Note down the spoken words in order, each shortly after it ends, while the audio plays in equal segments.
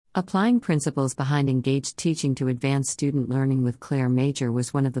Applying principles behind engaged teaching to advance student learning with Claire Major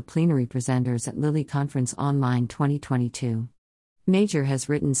was one of the plenary presenters at Lilly Conference Online 2022. Major has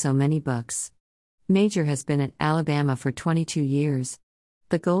written so many books. Major has been at Alabama for 22 years.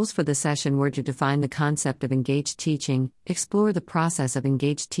 The goals for the session were to define the concept of engaged teaching, explore the process of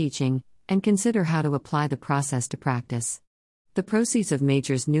engaged teaching, and consider how to apply the process to practice. The proceeds of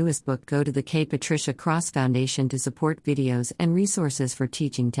Major's newest book go to the K. Patricia Cross Foundation to support videos and resources for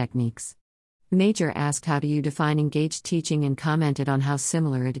teaching techniques. Major asked, "How do you define engaged teaching?" and commented on how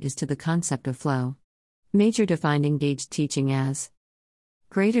similar it is to the concept of flow. Major defined engaged teaching as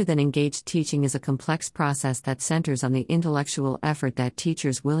greater than engaged teaching is a complex process that centers on the intellectual effort that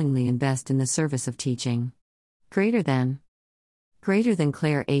teachers willingly invest in the service of teaching. Greater than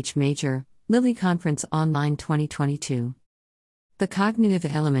Claire H. Major, Lilly Conference Online 2022. The cognitive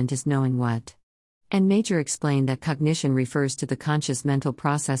element is knowing what. And Major explained that cognition refers to the conscious mental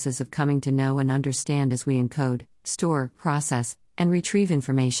processes of coming to know and understand as we encode, store, process, and retrieve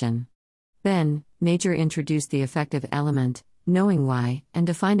information. Then, Major introduced the affective element, knowing why, and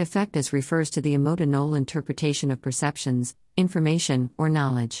defined affect as refers to the emotional interpretation of perceptions, information, or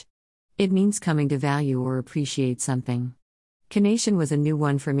knowledge. It means coming to value or appreciate something. Conation was a new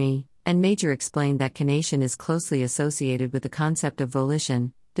one for me, and Major explained that conation is closely associated with the concept of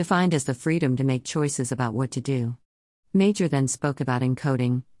volition, defined as the freedom to make choices about what to do. Major then spoke about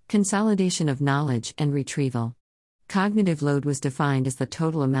encoding, consolidation of knowledge, and retrieval. Cognitive load was defined as the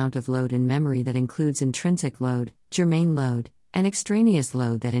total amount of load in memory that includes intrinsic load, germane load, and extraneous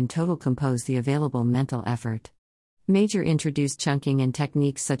load that in total compose the available mental effort. Major introduced chunking and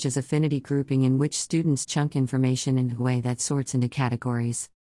techniques such as affinity grouping, in which students chunk information in a way that sorts into categories.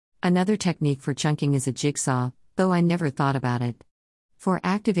 Another technique for chunking is a jigsaw, though I never thought about it. For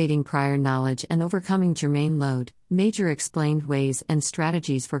activating prior knowledge and overcoming germane load, Major explained ways and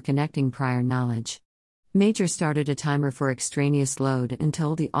strategies for connecting prior knowledge. Major started a timer for extraneous load and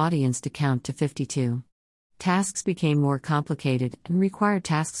told the audience to count to 52. Tasks became more complicated and required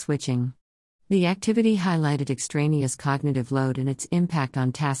task switching. The activity highlighted extraneous cognitive load and its impact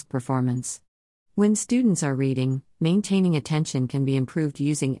on task performance. When students are reading, maintaining attention can be improved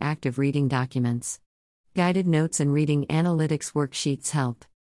using active reading documents. Guided notes and reading analytics worksheets help.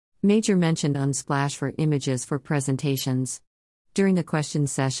 Major mentioned Unsplash for images for presentations. During the question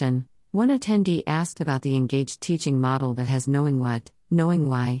session, one attendee asked about the engaged teaching model that has knowing what, knowing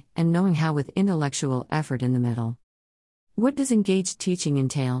why, and knowing how with intellectual effort in the middle. What does engaged teaching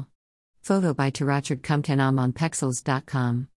entail? Photo by Tirachard Kumtenam on Pexels.com.